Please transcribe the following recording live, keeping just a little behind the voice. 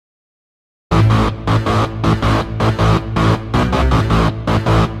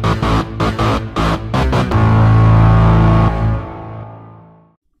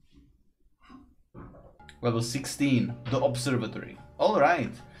Level 16, the Observatory.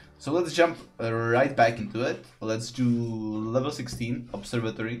 Alright, so let's jump right back into it. Let's do level 16,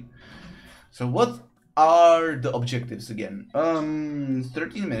 Observatory. So what are the objectives again?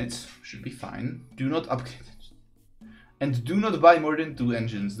 13 minutes, should be fine. Do not upgrade it. And do not buy more than 2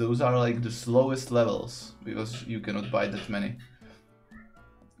 engines. Those are like the slowest levels, because you cannot buy that many.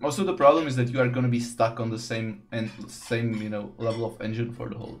 Also, the problem is that you are gonna be stuck on the same level of engine for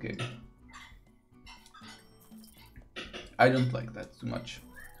the whole game. I don't like that too much.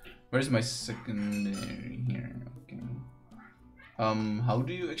 Where's my secondary here? Okay. How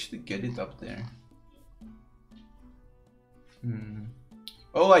do you actually get it up there?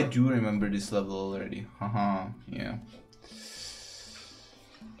 Oh, I do remember this level already. Haha, yeah.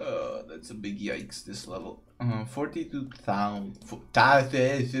 That's a big yikes, this level. 42,000.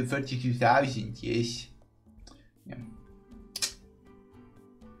 42,000, yes. Yeah.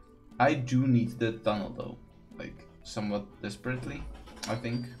 I do need the tunnel though. Like, somewhat desperately, I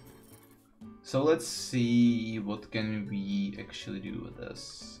think. So let's see what can we actually do with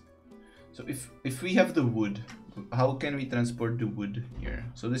this. So if we have the wood, how can we transport the wood here?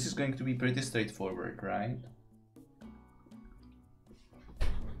 So this is going to be pretty straightforward, right?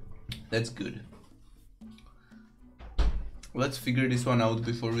 That's good. Let's figure this one out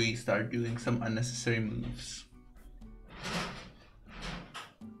before we start doing some unnecessary moves.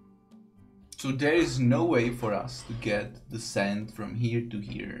 So there is no way for us to get the sand from here to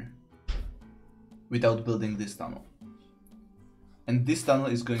here without building this tunnel. And this tunnel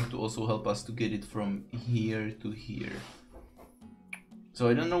is going to also help us to get it from here to here. So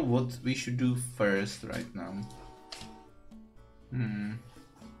I don't know what we should do first right now.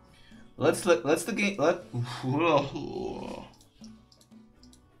 Let's the game.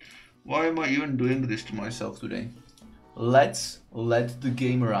 Why am I even doing this to myself today? Let's let the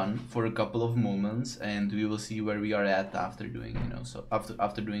game run for a couple of moments, and we will see where we are at after doing, so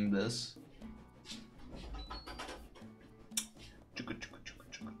after doing this.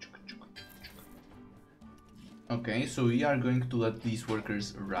 Okay, so we are going to let these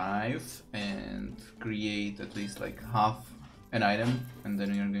workers arrive and create at least like half an item, and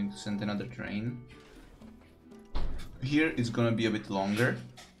then we are going to send another train. Here it's gonna be a bit longer.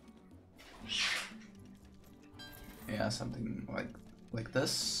 Yeah, something like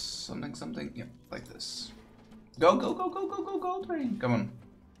this, something, yeah, like this. Go train, come on.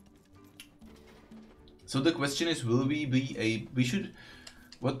 So the question is, will we be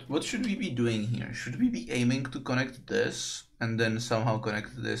what should we be doing here? Should we be aiming to connect this and then somehow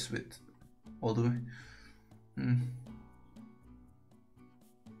connect this with all the way?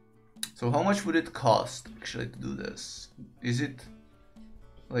 So how much would it cost actually to do this? Is it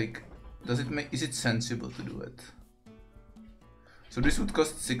like, is it sensible to do it? So this would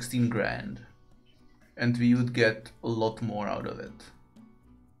cost 16 grand and we would get a lot more out of it.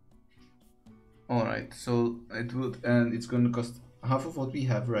 Alright, so it would, and it's going to cost half of what we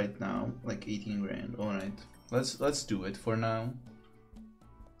have right now, like 18 grand. Alright, let's do it for now.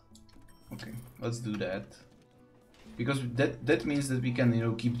 Okay, let's do that. Because that means that we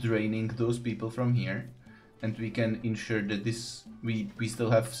can, keep draining those people from here, and we can ensure that we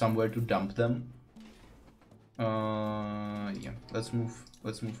still have somewhere to dump them. Yeah, let's move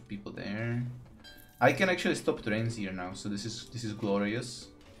people there. I can actually stop trains here now, so this is glorious.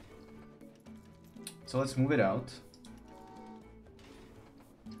 So let's move it out.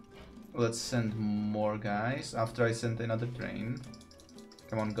 Let's send more guys after I send another train.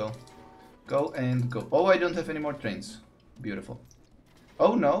 Come on, go. Go and go. Oh, I don't have any more trains. Beautiful.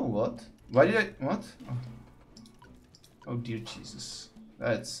 Oh no, what? Why did I... what? Oh dear Jesus.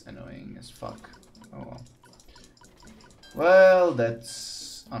 That's annoying as fuck. Oh well. Well,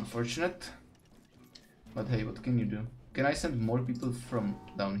 that's unfortunate. But hey, what can you do? Can I send more people from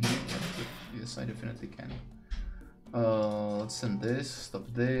down here? Yes, I definitely can. Let's send this, stop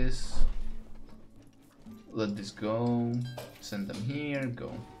this. Let this go. Send them here,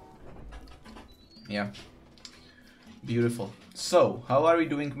 go. Yeah. Beautiful. So, how are we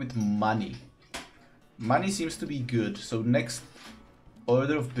doing with money? Money seems to be good. So next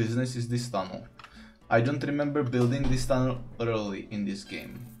order of business is this tunnel. I don't remember building this tunnel early in this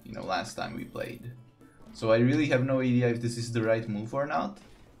game, last time we played. So I really have no idea if this is the right move or not.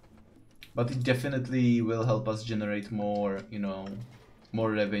 But it definitely will help us generate more,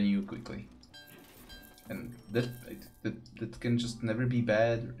 more revenue quickly. And that can just never be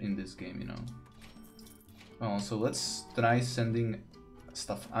bad in this game, Oh, so let's try sending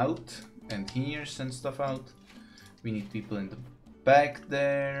stuff out. And here, send stuff out. We need people in the back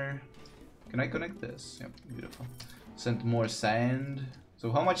there. Can I connect this? Yep, beautiful. Send more sand.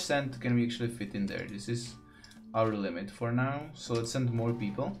 So how much sand can we actually fit in there? This is our limit for now. So let's send more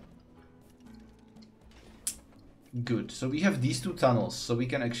people. Good. So we have these two tunnels, so we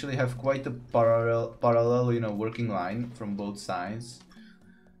can actually have quite a parallel, you know, working line from both sides.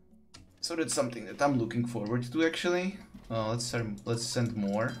 So that's something that I'm looking forward to actually. Let's send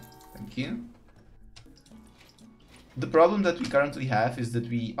more. Thank you. The problem that we currently have is that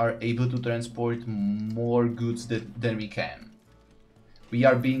we are able to transport more goods than we can. We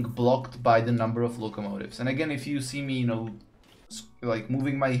are being blocked by the number of locomotives. And again, if you see me, you know, like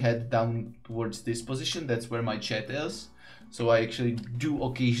moving my head down towards this position, that's where my chat is. So I actually do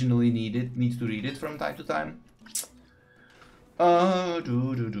occasionally need to read it from time to time. So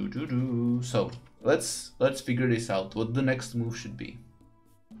let's figure this out, what the next move should be.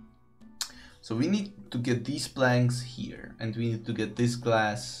 So we need to get these planks here, and we need to get this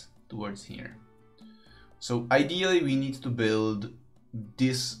glass towards here. So ideally we need to build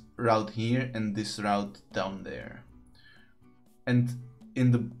this route here and this route down there. And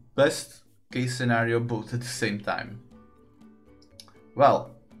in the best case scenario, both at the same time.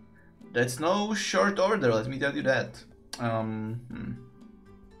 Well, that's no short order, let me tell you that.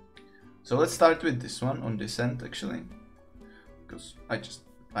 So let's start with this one on this end actually, because I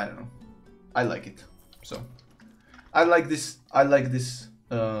don't know, I like it. So I like this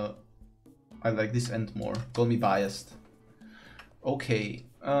end more. Call me biased. Okay,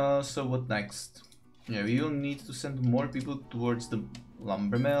 so what next? Yeah, we will need to send more people towards the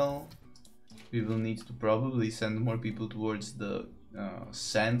lumber mill. We will need to probably send more people towards the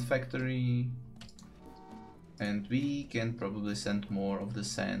sand factory. And we can probably send more of the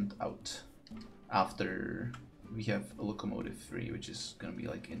sand out after we have a locomotive free, which is gonna be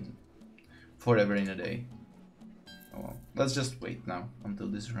like in forever in a day. Oh well, let's just wait now until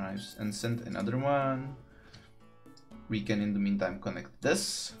this arrives and send another one. We can in the meantime connect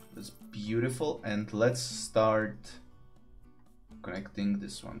this. That's beautiful, and let's start connecting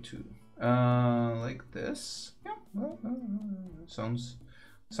this one too. Like this. Yeah, well,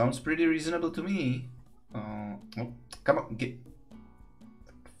 sounds pretty reasonable to me. Oh, come on, get.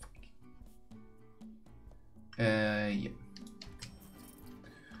 Yeah.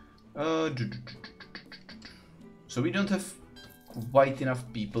 So we don't have quite enough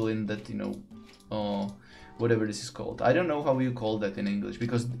people in that, you know, whatever this is called. I don't know how you call that in English,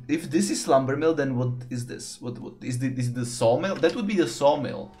 because if this is lumber mill, then what is this? What is the sawmill? That would be the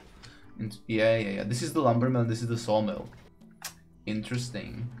sawmill. And yeah. This is the lumber mill, and this is the sawmill.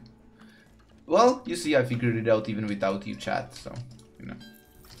 Interesting. Well, you see, I figured it out even without you, chat, so, you know.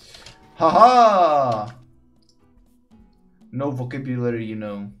 Haha! No vocabulary, you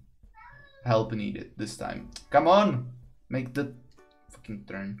know. Help needed this time. Come on! Make the fucking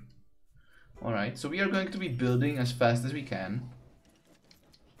turn. Alright, so we are going to be building as fast as we can.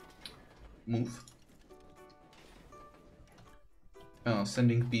 Move.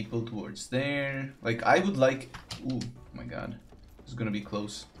 Sending people towards there. Like, I would like... Ooh, my god. It's gonna be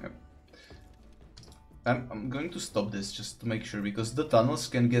close. Yep. I'm going to stop this just to make sure, because the tunnels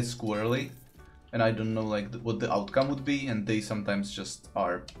can get squirrely, and I don't know like what the outcome would be, and they sometimes just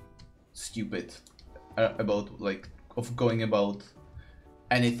are stupid about like of going about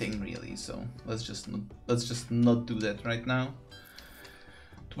anything really. So let's just not do that right now.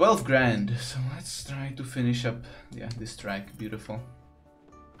 12 grand. So let's try to finish up this track. Beautiful.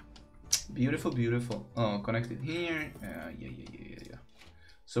 Oh, connect it here. Yeah.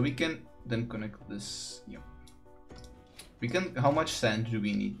 So we can then connect this. Yeah. We can. How much sand do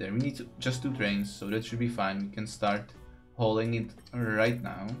we need there? We need just 2 trains, so that should be fine. We can start hauling it right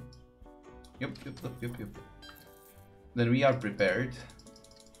now. Yep. Then we are prepared,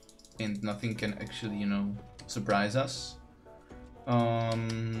 and nothing can actually, you know, surprise us.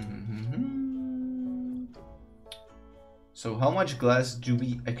 So how much glass do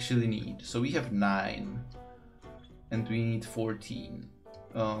we actually need? So we have 9, and we need 14.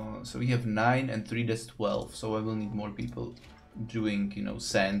 So we have 9 and 3, that's 12. So I will need more people doing, you know,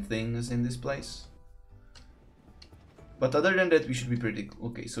 sand things in this place. But other than that, we should be pretty...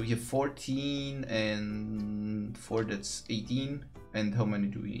 Okay, so we have 14 and 4, that's 18. And how many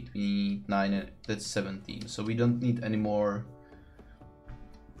do we need? We need 9, and that's 17. So we don't need any more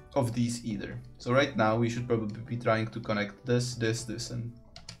of these either. So right now, we should probably be trying to connect this, and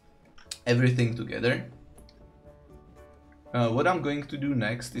everything together. What I'm going to do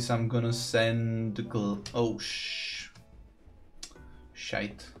next is I'm gonna send the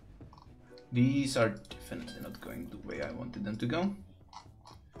shite. These are definitely not going the way I wanted them to go.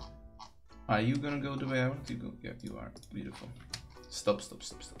 Are you gonna go the way I want to go? Yeah, you are. Beautiful. Stop.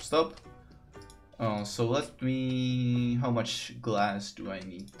 So let me... How much glass do I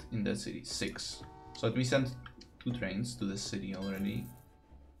need in that city? 6. So let me send 2 trains to this city already.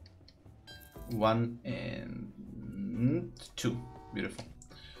 1 and 2. Beautiful.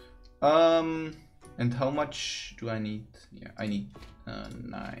 And how much do I need? Yeah, I need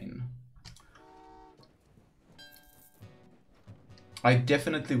 9. I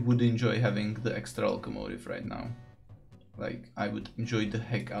definitely would enjoy having the extra locomotive right now. Like, I would enjoy the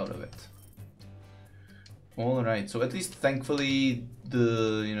heck out of it. Alright, so at least thankfully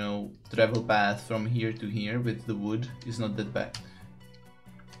the, you know, travel path from here to here with the wood is not that bad.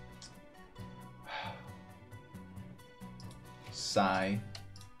 Sigh.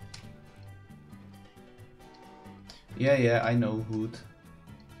 Yeah, I know, Hood.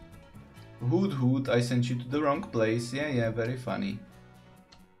 Hood, I sent you to the wrong place. Yeah, very funny.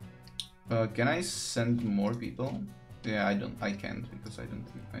 Can I send more people? Yeah, I can't because I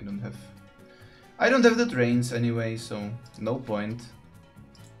don't have the trains anyway, so no point.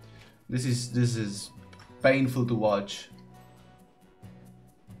 This is painful to watch.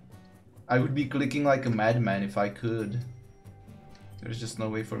 I would be clicking like a madman if I could. There's just no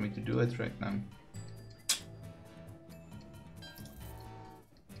way for me to do it right now.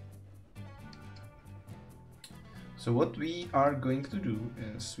 So what we are going to do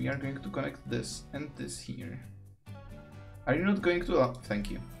is we are going to connect this and this here. Are you not going to? Oh, thank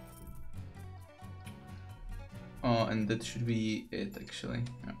you. And that should be it actually.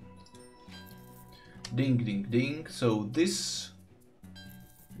 Yeah. Ding ding ding. So this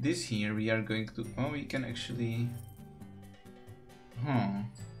here we are going to. Oh, we can actually.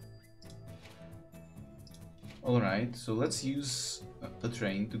 All right. So let's use a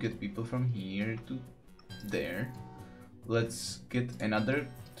train to get people from here to there. Let's get another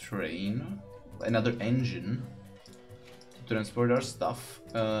train, another engine to transport our stuff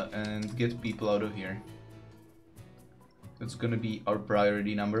and get people out of here. That's gonna be our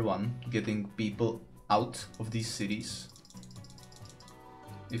priority number 1, getting people out of these cities.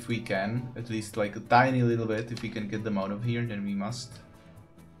 If we can, at least like a tiny little bit, if we can get them out of here, then we must.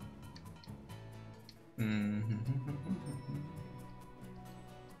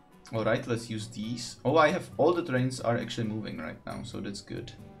 Alright, let's use these. Oh, all the trains are actually moving right now, so that's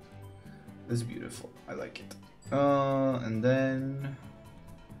good. That's beautiful. I like it. And then...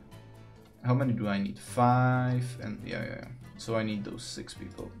 How many do I need? 5, and yeah. So I need those 6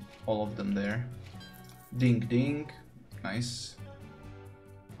 people. All of them there. Ding ding. Nice.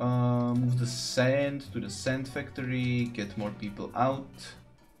 Move the sand to the sand factory. Get more people out.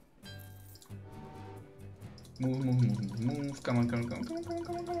 Move. Come on.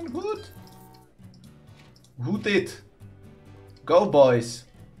 Hoot it! Go, boys!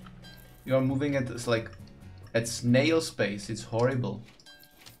 You are moving at snail space. It's horrible.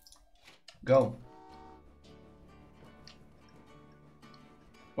 Go.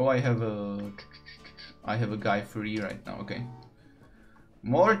 Oh, I have a guy free right now. Okay.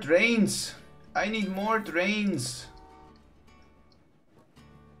 More trains! I need more trains!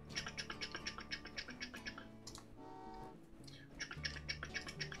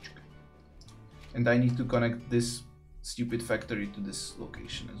 And I need to connect this stupid factory to this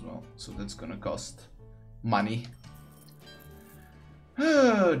location as well. So that's gonna cost money.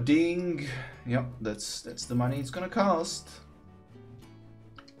 Ding. Yep, that's the money it's gonna cost.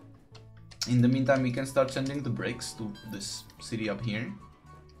 In the meantime, we can start sending the bricks to this city up here.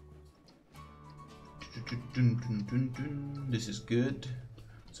 This is good.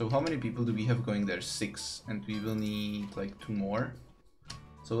 So how many people do we have going there? 6, and we will need like 2 more.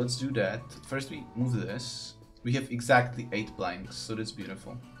 So let's do that. First we move this. We have exactly 8 blanks, so that's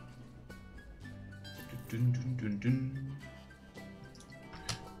beautiful.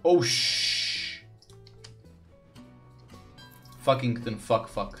 Oh shh! Fuckington,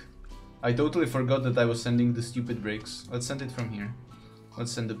 fuck. I totally forgot that I was sending the stupid bricks. Let's send it from here.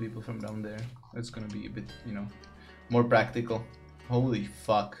 Let's send the people from down there. That's gonna be a bit, you know, more practical. Holy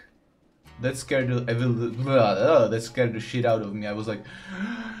fuck. That scared that scared the shit out of me. I was like,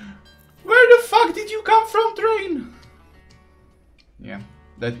 where the fuck did you come from, train? Yeah,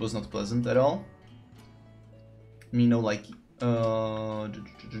 that was not pleasant at all. Me no like.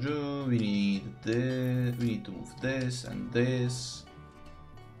 We need this. We need to move this and this.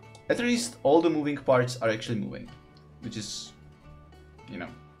 At least all the moving parts are actually moving, which is, you know,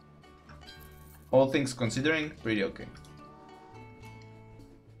 all things considering, pretty okay.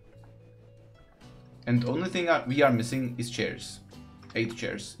 And the only thing we are missing is chairs. 8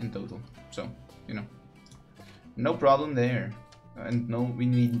 chairs in total. So, you know, no problem there. And no, we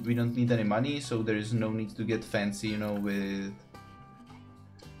don't need any money, so there is no need to get fancy, you know, with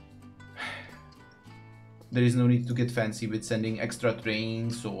there is no need to get fancy with sending extra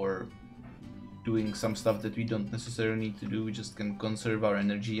trains or doing some stuff that we don't necessarily need to do. We just can conserve our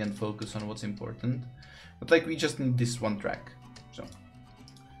energy and focus on what's important. But like, we just need this one track. So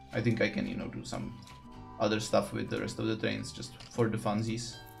I think I can, you know, do some other stuff with the rest of the trains just for the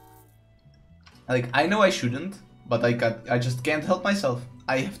funsies. Like, I know I shouldn't, but I just can't help myself.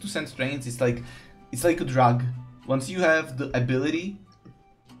 I have to send trains. It's like a drug. Once you have the ability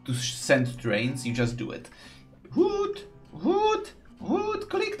to send trains, you just do it. Woot, woot, woot,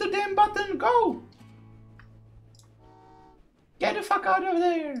 click the damn button, go! Get the fuck out of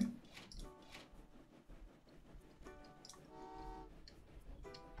there!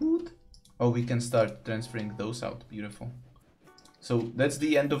 Woot. Oh, we can start transferring those out, beautiful. So that's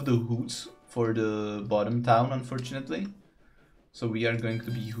the end of the hoots for the bottom town, unfortunately. So we are going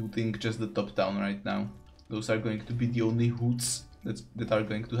to be hooting just the top town right now. Those are going to be the only hoots that are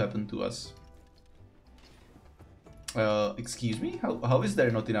going to happen to us. Excuse me? How is there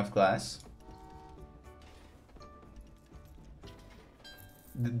not enough glass?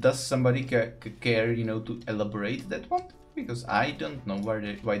 Does somebody care, you know, to elaborate that one? Because I don't know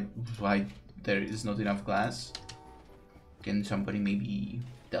why there is not enough glass. Can somebody maybe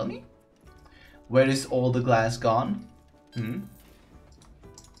tell me? Where is all the glass gone?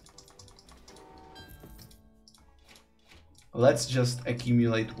 Let's just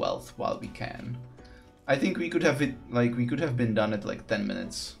accumulate wealth while we can. I think we could have been done at like 10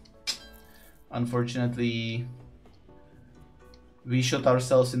 minutes. Unfortunately, we shot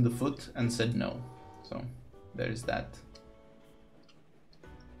ourselves in the foot and said no. So there is that.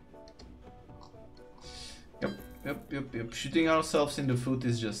 Yep. Shooting ourselves in the foot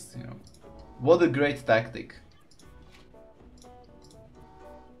is just, you know, what a great tactic.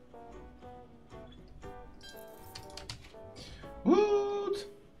 Woot!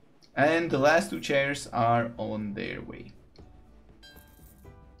 And the last two chairs are on their way.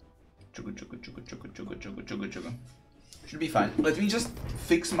 Chugga. Should be fine. Let me just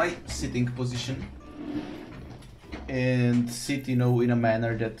fix my sitting position and sit, you know, in a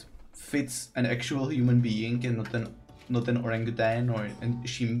manner that fits an actual human being and not an orangutan or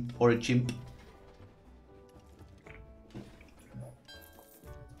a chimp.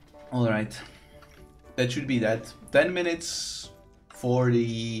 All right, that should be that. 10 minutes,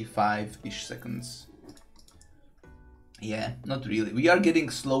 45-ish seconds. Yeah, not really. We are getting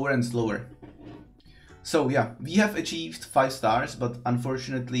slower and slower. So yeah, we have achieved 5 stars, but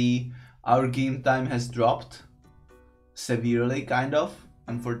unfortunately our game time has dropped severely, kind of.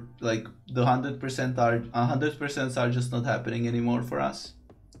 And for like the 100% are just not happening anymore for us.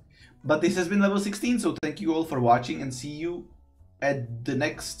 But this has been level 16, so thank you all for watching and see you at the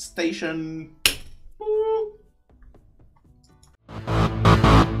next station.